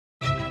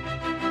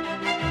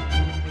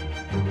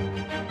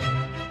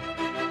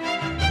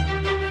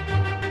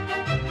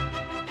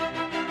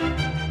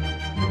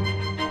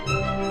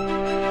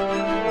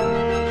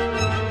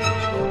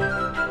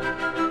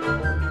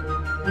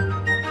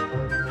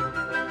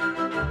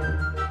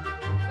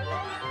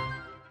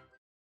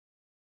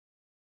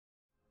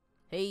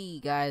Hey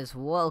guys,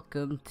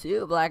 welcome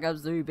to Black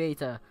Ops 3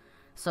 Beta.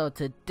 So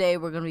today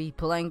we're going to be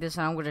playing this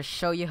and I'm going to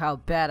show you how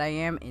bad I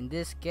am in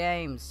this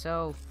game.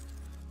 So,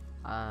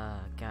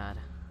 God.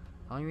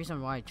 The only reason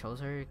why I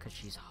chose her is because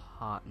she's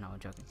hot. No, I'm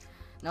joking.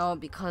 No,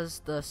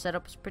 because the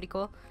setup is pretty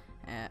cool.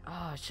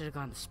 I should have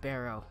gone to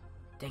Sparrow.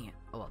 Dang it.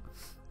 Oh well.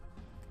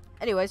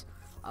 Anyways,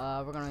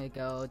 we're going to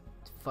go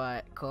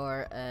fight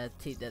core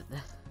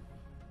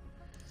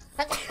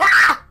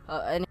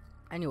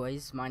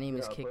Anyways, my name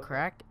is Kid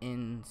Crack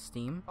in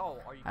Steam.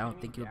 I don't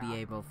think you'll be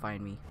able to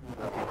find me.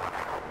 Okay.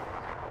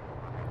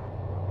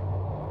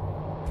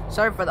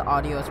 Sorry for the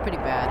audio, it's pretty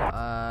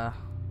bad.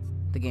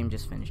 The game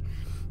just finished.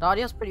 The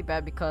audio's pretty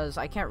bad because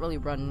I can't really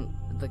run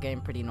the game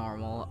pretty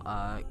normal.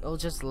 It'll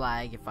just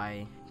lag if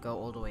I go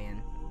all the way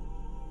in.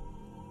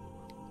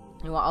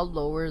 You know what, I'll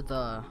lower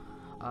the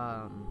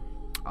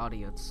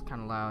audio. It's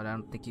kind of loud. I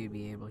don't think you'd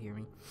be able to hear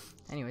me.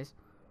 Anyways.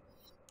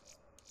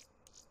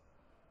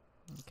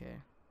 Okay.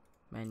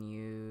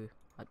 Menu,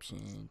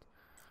 options,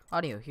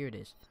 audio, here it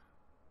is.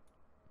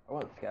 I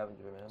want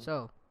scavenger, man.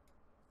 So,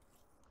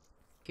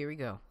 here we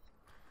go.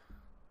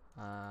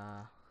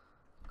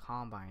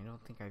 Combine, I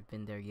don't think I've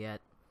been there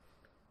yet.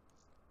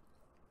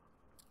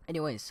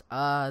 Anyways,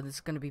 this is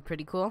gonna be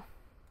pretty cool.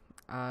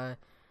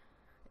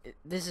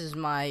 This is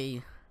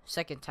my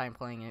second time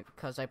playing it,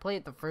 because I played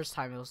it the first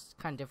time, it was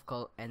kind of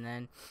difficult, and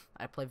then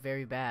I played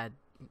very bad,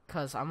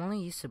 because I'm only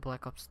used to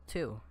Black Ops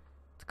 2.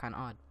 It's kind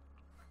of odd.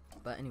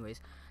 But anyways,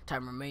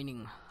 time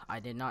remaining. I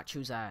did not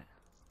choose that.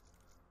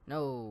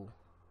 No,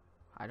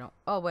 I don't.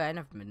 Oh wait, I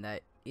never been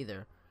that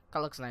either.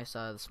 Kinda looks nice.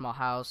 The small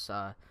house.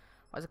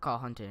 Why's it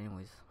called Hunted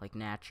anyways? Like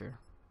natural.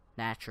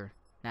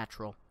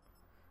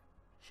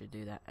 Should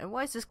do that. And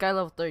why is this guy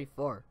level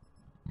 34?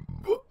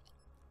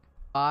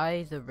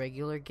 Buy the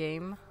regular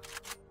game,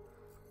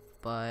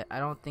 but I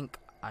don't think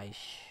I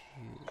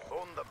should.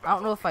 I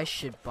don't know if I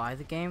should buy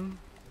the game,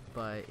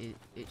 but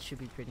it should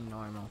be pretty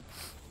normal.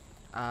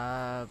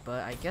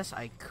 But I guess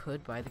I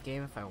could buy the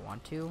game if I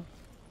want to,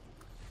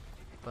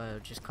 but it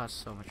would just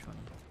cost so much money.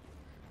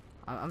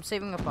 I'm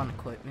saving up on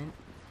equipment,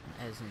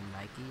 as in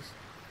Nikes,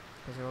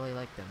 because I really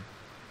like them.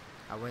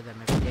 I wear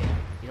them every day.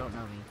 You don't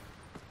know me.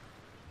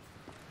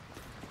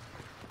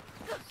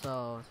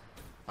 So,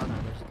 oh no,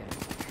 there's a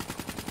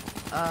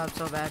guy. I'm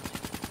so bad.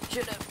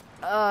 Should've,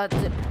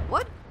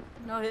 what?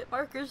 No hit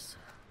markers.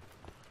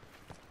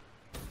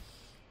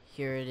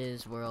 Here it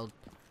is, world.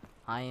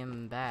 I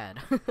am bad.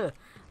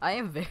 I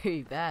am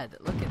very bad.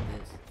 Look at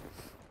this.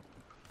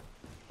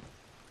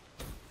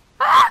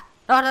 Ah!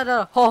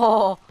 No.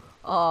 Oh,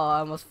 I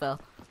almost fell.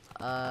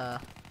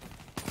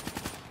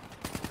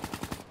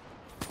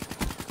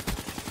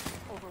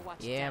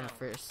 Yeah, my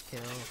first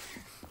kill.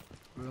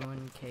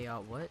 Ruin,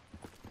 chaos. What?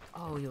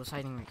 Oh, he was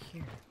hiding right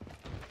here.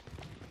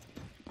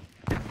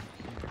 Did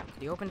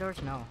he open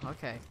doors? No.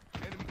 Okay.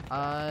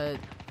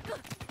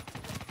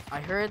 I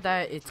heard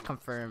that it's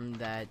confirmed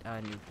that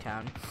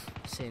Nuketown,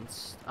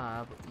 since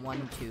 1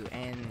 and 2,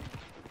 and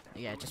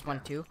yeah, just 1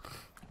 and 2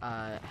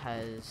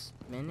 has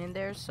been in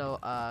there. So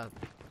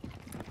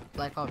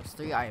Black Ops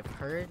 3, I have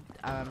heard,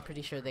 I'm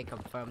pretty sure they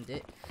confirmed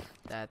it,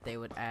 that they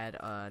would add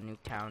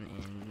Nuketown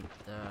in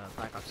the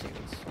Black Ops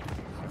series.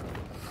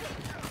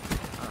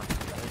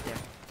 Right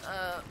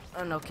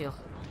there. No kill.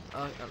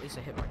 At least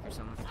a hit marker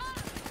someone.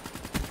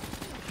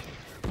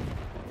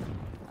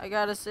 I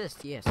got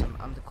assist. Yes,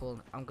 I'm the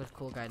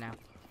cool guy now.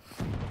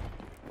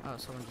 Oh,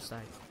 someone just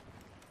died.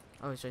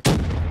 Oh, he's right there.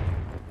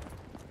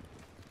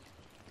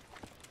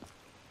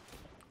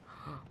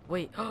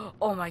 Wait.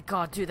 Oh my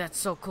god, dude, that's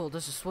so cool.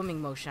 There's a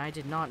swimming motion. I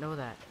did not know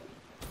that.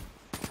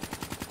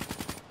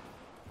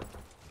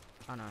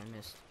 Oh no, I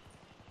missed.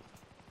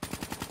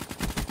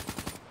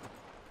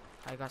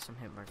 I got some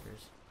hit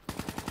markers.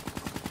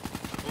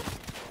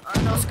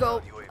 No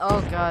scope.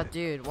 Oh god,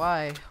 dude,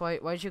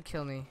 why'd you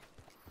kill me?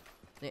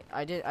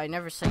 I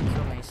never said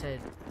kill me. I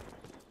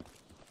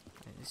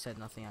said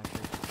nothing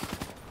actually.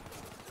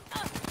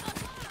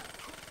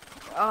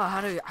 Oh,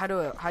 how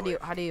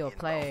do you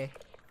play?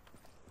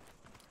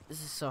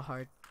 This is so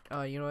hard.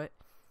 Oh, you know what?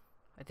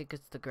 I think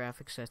it's the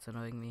graphics that's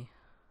annoying me.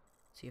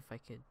 See if I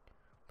could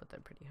put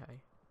that pretty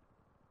high.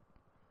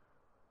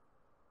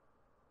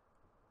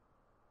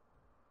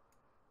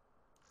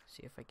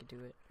 See if I could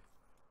do it.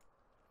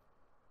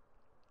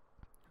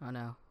 Oh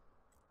no.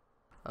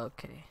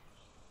 Okay.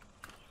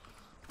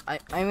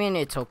 I mean,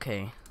 it's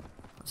okay.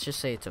 Let's just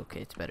say it's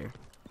okay. It's better.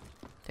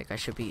 I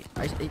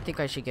think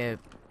I should get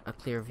a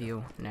clear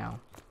view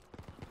now.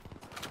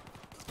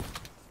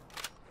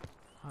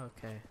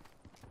 Okay.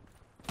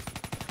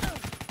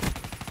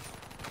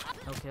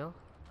 No kill.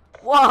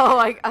 Whoa!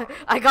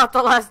 I got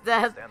the last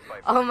death.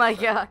 Oh my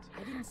god.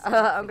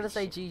 I'm gonna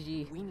say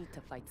GG. We need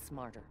to fight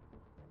smarter.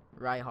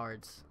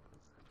 Riehards,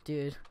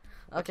 dude.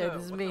 Okay,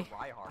 this is me.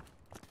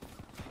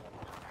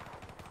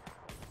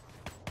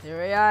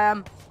 Here I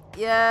am.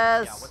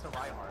 Yes.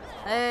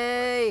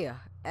 Hey,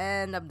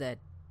 and I'm dead.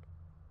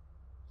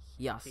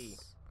 Yes.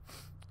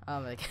 Oh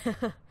my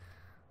god.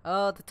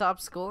 Oh, the top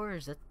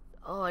scores.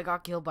 Oh, I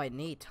got killed by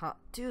Nate. Huh?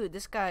 Dude,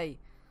 this guy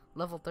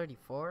level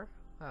 34.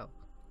 Wow.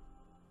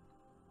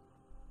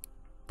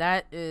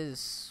 That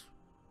is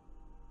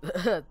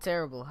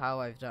terrible how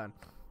I've done.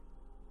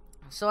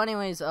 So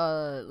anyways, leave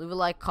a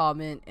like,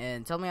 comment,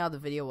 and tell me how the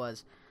video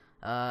was.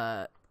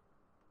 And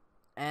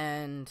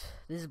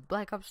this is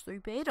Black Ops 3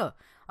 beta.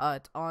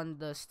 It's on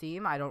the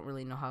Steam. I don't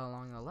really know how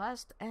long it'll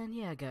last. And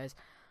yeah, guys.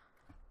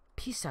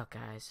 Peace out,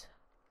 guys.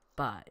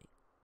 Bye.